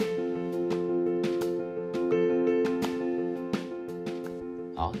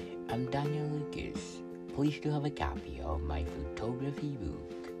I'm Daniel Lucas. Pleased to have a copy of my photography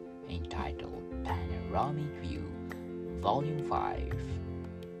book entitled Panoramic View, Volume 5,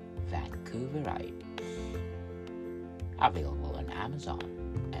 Vancouverites. Available on Amazon,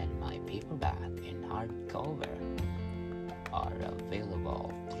 and my paperback and hardcover are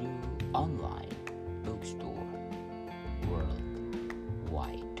available through online bookstore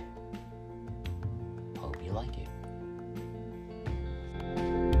worldwide. Hope you like it.